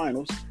Division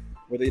Finals,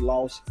 where they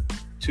lost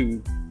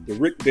to the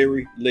Rick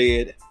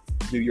Barry-led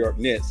New York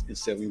Nets in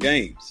 7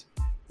 games.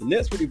 The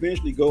Nets would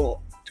eventually go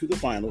to the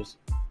finals,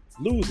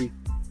 losing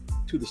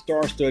to the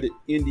star-studded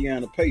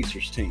Indiana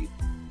Pacers team.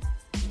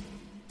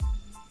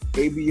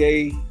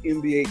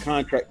 ABA-NBA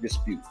contract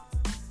dispute.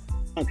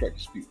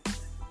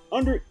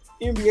 Under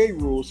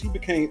NBA rules, he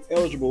became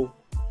eligible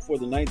for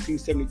the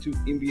 1972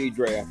 NBA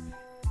draft,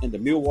 and the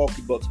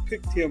Milwaukee Bucks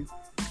picked him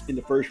in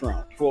the first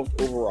round, 12th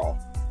overall.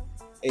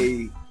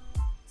 A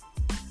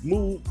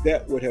move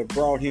that would have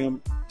brought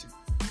him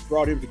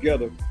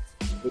together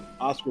with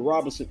Oscar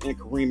Robertson and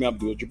Kareem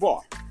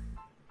Abdul-Jabbar.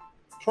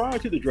 Prior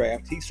to the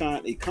draft, he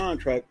signed a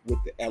contract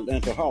with the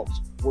Atlanta Hawks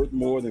worth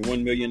more than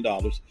 $1 million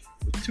with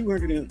a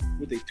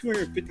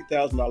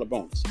 $250,000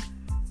 bonus.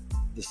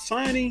 The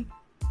signing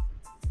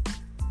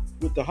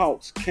with the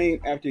Hawks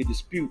came after a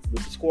dispute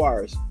with the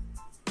Squires,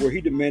 where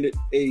he demanded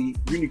a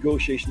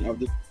renegotiation of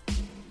the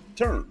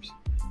terms.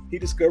 He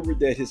discovered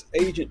that his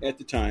agent at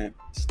the time,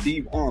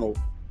 Steve Arnold,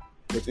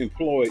 was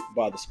employed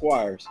by the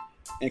Squires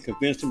and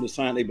convinced him to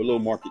sign a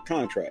below-market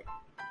contract.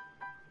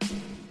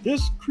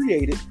 This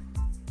created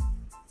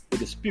a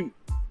dispute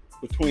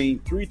between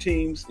 3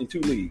 teams in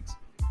 2 leagues.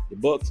 The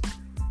Bucks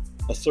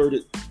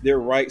asserted their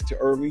rights to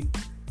Irving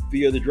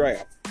via the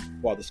draft,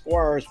 while the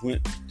Squires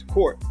went to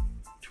court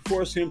to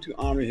force him to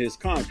honor his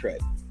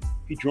contract.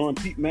 He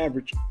joined Pete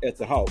Maravich at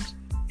the Hawks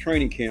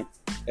training camp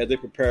as they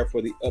prepared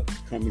for the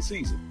upcoming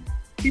season.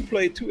 He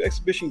played 2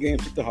 exhibition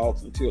games with the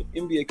Hawks until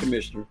NBA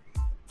Commissioner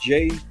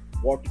J.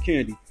 Walter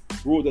Kennedy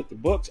ruled that the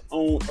Bucks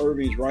owned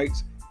Irving's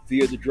rights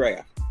via the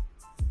draft.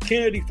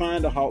 Kennedy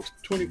fined the Hawks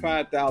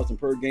 $25,000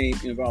 per game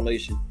in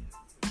violation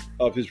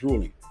of his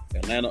ruling.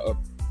 Atlanta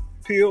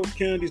appealed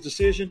Kennedy's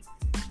decision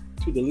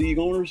to the league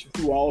owners,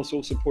 who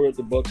also supported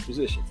the Bucks'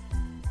 position.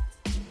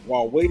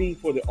 While waiting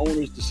for the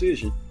owners'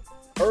 decision,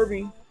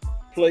 Irving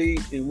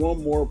played in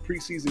one more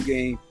preseason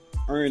game,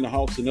 earning the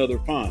Hawks another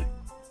fine.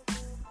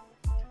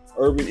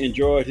 Irving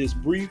enjoyed his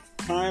brief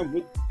time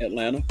with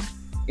Atlanta,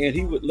 and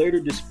he would later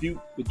duplicate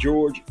with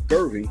George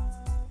Gervin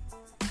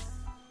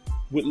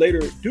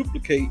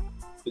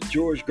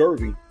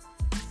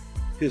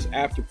his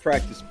after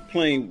practice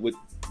playing with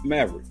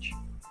Maravich.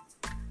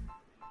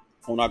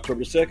 On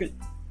October 2nd,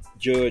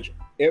 Judge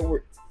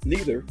Edward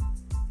Neither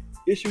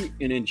issued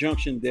an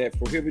injunction that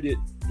prohibited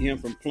him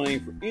from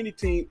playing for any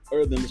team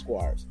other than the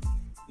Squires.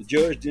 The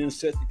judge then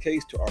set the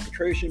case to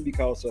arbitration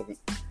because of an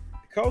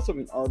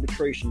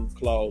arbitration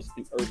clause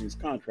in Irving's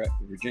contract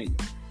with Virginia.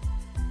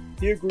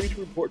 He agreed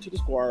to report to the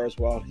Squires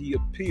while his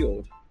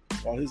appeal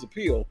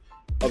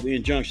of the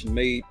injunction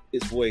made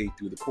its way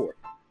through the court.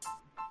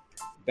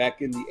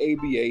 Back in the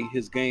ABA,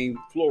 his game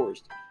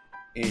flourished,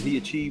 and he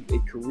achieved a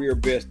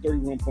career-best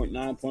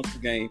 31.9 points per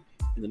game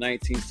in the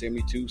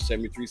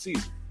 1972-73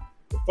 season.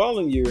 The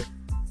following year,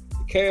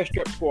 the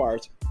cash-strapped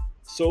Squires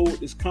sold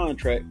his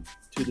contract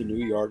to the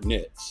New York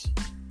Nets.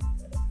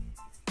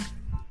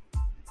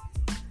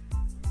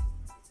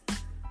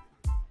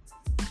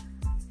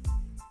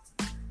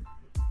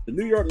 The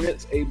New York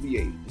Nets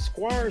ABA. The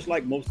Squires,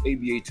 like most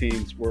ABA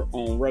teams, were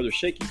on rather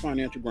shaky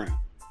financial ground.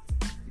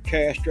 The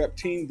cash-strapped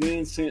team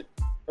then sent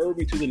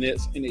Irving to the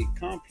Nets in a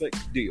complex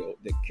deal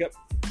that kept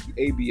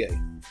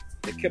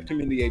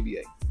him in the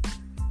ABA.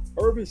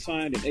 Irving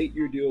signed an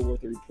 8-year deal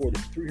worth a reported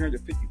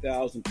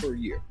 $350,000 per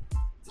year.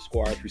 The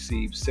Squires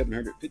received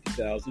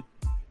 $750,000.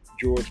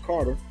 George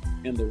Carter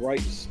and the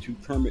rights to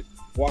Kermit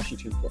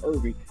Washington for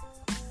Irving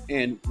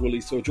and Willie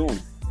Sojourner.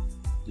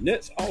 The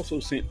Nets also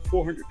sent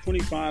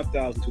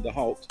 $425,000 to the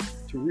Hawks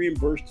to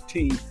reimburse the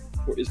team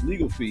for its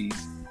legal fees,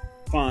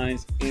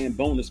 fines, and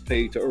bonus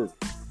paid to Irving.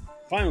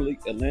 Finally,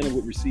 Atlanta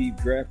would receive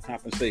draft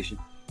compensation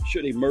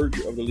should a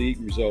merger of the league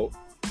result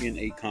in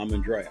a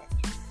common draft.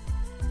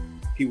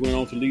 He went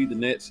on to lead the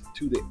Nets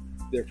to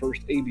their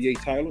first ABA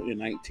title in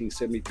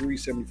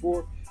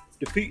 1973-74,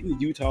 defeating the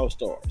Utah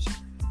Stars.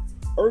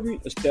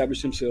 Irving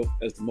established himself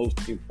as the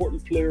most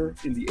important player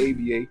in the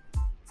ABA.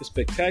 His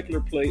spectacular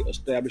play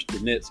established the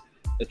Nets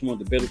as one of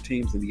the better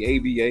teams in the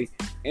ABA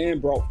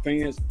and brought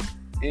fans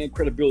and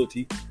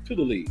credibility to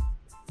the league.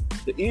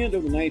 The end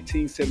of the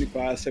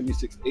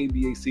 1975-76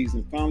 ABA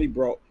season finally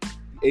brought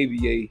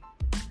the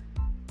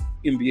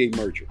ABA-NBA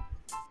merger.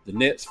 The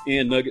Nets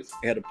and Nuggets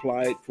had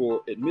applied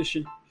for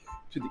admission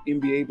to the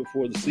NBA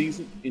before the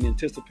season in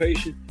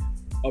anticipation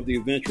of the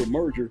eventual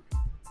merger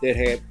that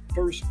had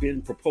first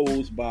been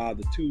proposed by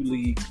the two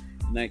leagues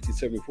in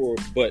 1974,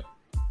 but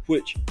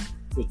which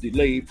was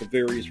delayed for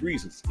various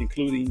reasons,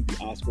 including the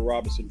Oscar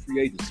Robertson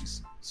free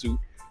agency suit,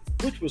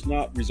 which was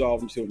not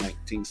resolved until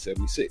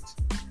 1976.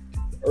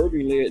 The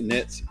Irving-led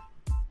Nets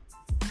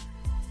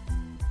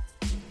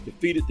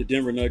defeated the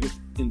Denver Nuggets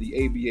in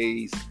the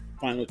ABA's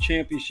final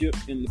championship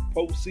in the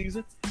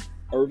postseason.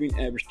 Irving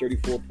averaged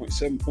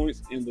 34.7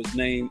 points and was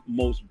named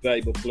most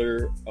valuable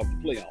player of the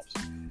playoffs.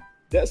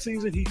 That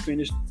season, he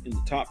finished in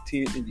the top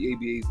 10 in the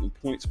ABA in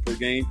points per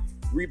game,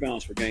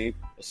 rebounds per game,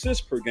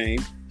 assists per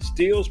game,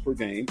 steals per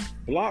game,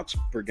 blocks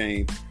per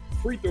game,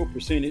 free throw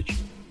percentage,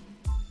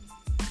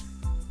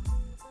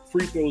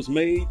 free throws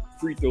made,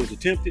 free throws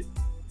attempted,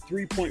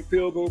 3-point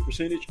field goal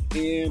percentage,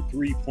 and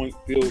 3-point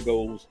field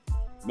goals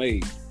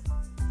made.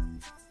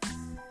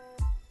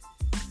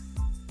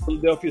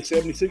 Philadelphia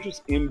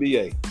 76ers,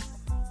 NBA.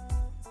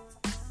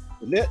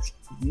 The Nets,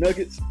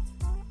 Nuggets,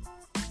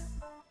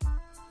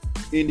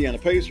 Indiana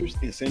Pacers,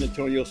 and San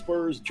Antonio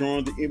Spurs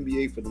joined the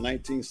NBA for the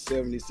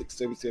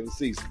 1976-77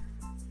 season,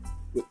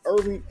 with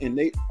Irving and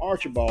Nate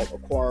Archibald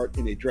acquired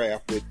in a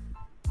draft with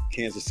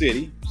Kansas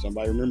City.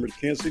 Somebody remember the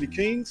Kansas City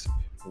Kings?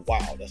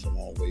 Wow, that's a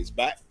long ways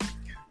back.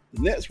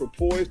 The Nets were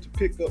poised to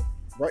pick up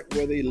right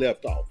where they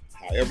left off.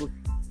 However,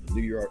 the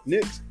New York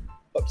Knicks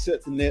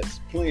upset the Nets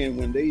plan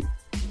when they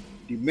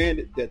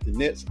demanded that the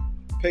Nets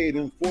pay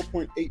them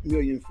 $4.8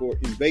 million for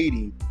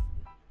invading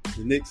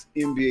the Knicks'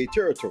 NBA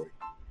territory.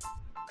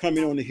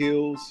 Coming on the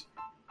heels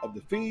of the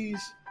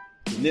fees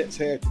the Nets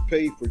had to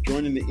pay for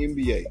joining the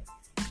NBA.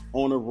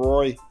 Owner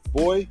Roy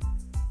Boyd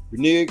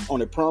reneged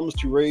on a promise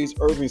to raise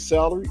Irving's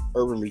salary.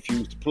 Irving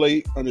refused to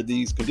play under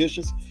these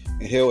conditions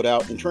and held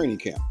out in training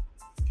camp.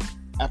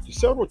 After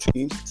several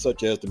teams,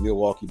 such as the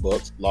Milwaukee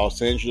Bucks,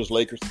 Los Angeles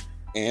Lakers,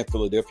 and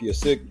Philadelphia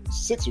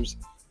Sixers,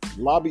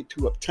 lobbied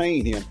to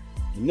obtain him,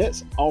 the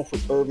Nets offered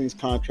Irving's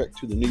contract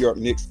to the New York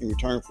Knicks in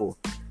return for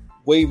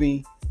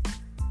waiving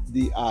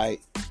the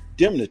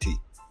indemnity,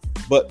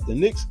 but the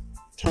Knicks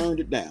turned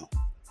it down.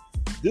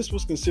 This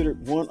was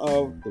considered one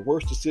of the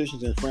worst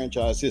decisions in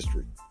franchise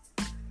history.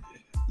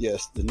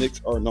 Yes, the Knicks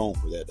are known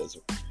for that. That's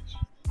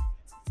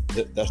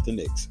the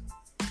Knicks.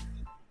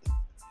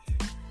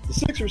 The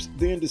Sixers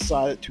then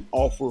decided to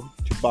offer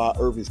to buy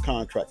Irving's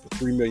contract for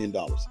 $3 million,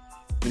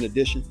 in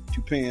addition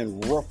to paying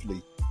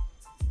roughly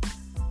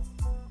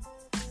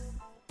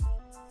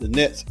the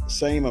Nets'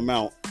 same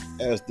amount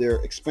as their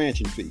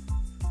expansion fee.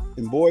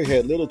 And Boyd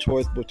had little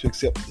choice but to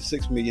accept the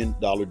 $6 million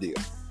deal.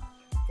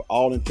 For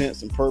all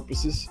intents and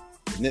purposes,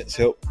 the Nets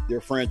helped their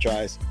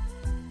franchise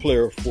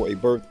player for a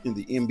berth in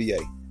the NBA.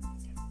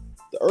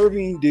 The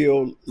Irving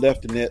deal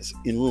left the Nets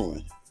in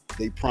ruin.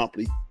 They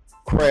promptly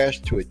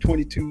crashed to a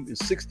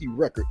 22-60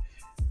 record,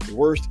 the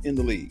worst in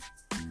the league.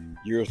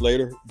 Years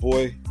later,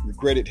 Boyd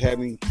regretted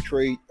having to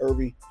trade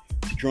Irving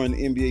to join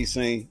the NBA,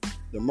 saying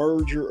the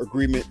merger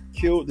agreement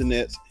killed the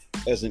Nets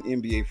as an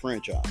NBA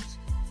franchise.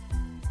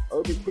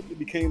 Irving quickly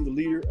became the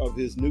leader of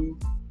his new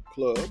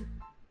club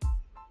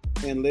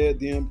and led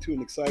them to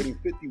an exciting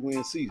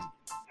 50-win season.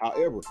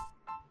 However,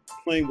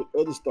 playing with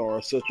other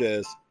stars such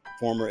as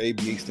former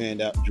ABA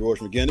standout George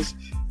McGinnis,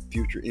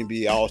 future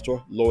NBA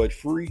All-Star Lloyd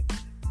Free,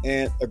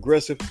 and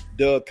aggressive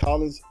Doug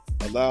Collins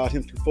allowed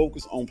him to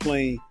focus on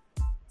playing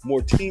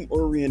more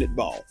team-oriented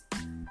ball.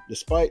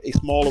 Despite a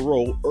smaller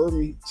role,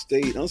 Irving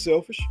stayed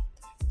unselfish.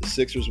 The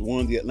Sixers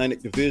won the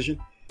Atlantic Division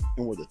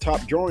and were the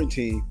top drawing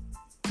team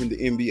in the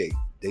NBA.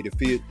 They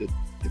defeated the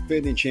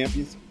defending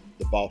champions,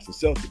 the Boston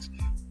Celtics,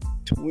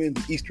 to win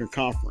the Eastern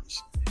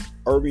Conference.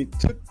 Irving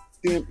took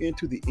them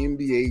into the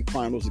NBA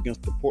Finals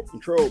against the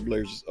Portland Trail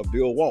Blazers of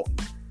Bill Walton.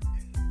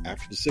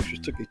 After the Sixers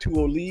took a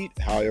 2-0 lead,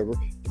 however,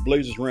 the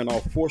Blazers ran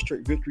off 4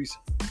 straight victories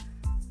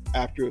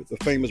after the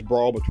famous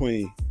brawl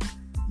between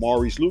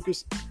Maurice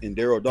Lucas and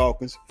Darryl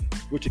Dawkins,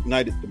 which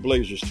ignited the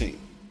Blazers team.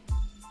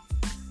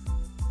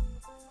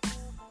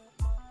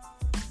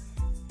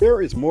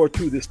 There is more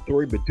to this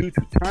story, but due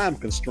to time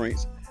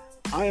constraints,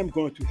 I am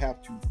going to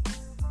have to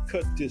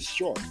cut this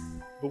short.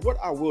 But what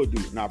I will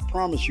do, and I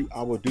promise you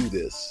I will do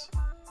this,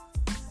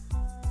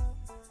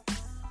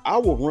 I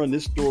will run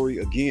this story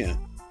again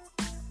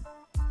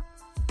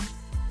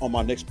on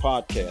my next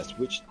podcast,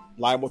 which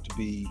liable to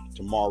be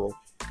tomorrow.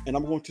 And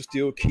I'm going to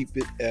still keep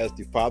it as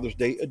the Father's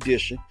Day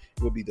edition.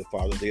 It will be the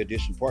Father's Day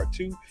edition part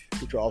 2,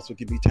 which will also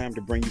give me time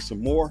to bring you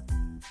some more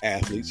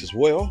athletes as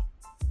well.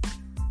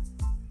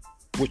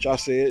 Which I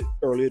said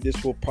earlier,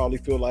 this will probably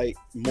feel like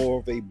more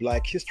of a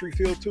Black history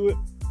feel to it.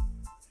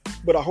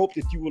 But I hope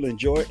that you will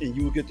enjoy it and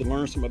you will get to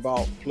learn some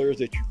about players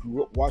that you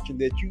grew up watching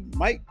that you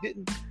might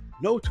didn't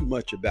know too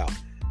much about.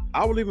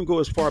 I will even go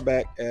as far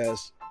back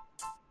as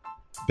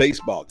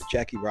baseball, the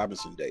Jackie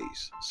Robinson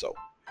days. So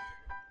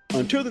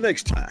until the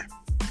next time,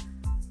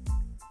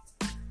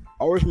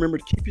 always remember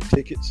to keep your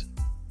tickets,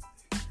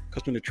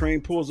 because when the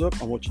train pulls up,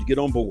 I want you to get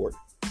on board.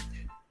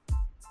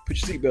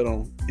 Put your seatbelt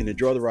on and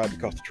enjoy the ride,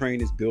 because the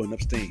train is building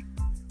up steam.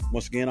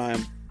 Once again, I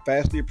am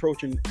fastly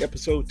approaching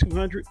episode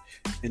 200,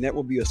 and that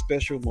will be a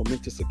special,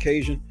 momentous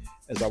occasion,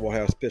 as I will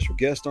have special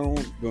guests on,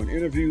 doing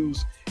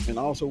interviews, and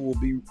also will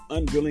be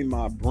unveiling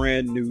my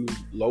brand new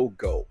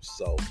logo.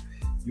 So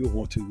you'll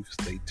want to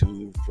stay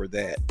tuned for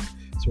that.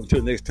 So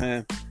until next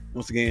time,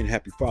 once again,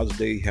 happy Father's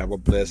Day. Have a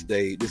blessed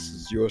day. This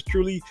is yours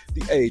truly,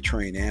 the A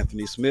Train,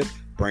 Anthony Smith,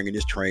 bringing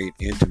this train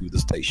into the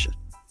station.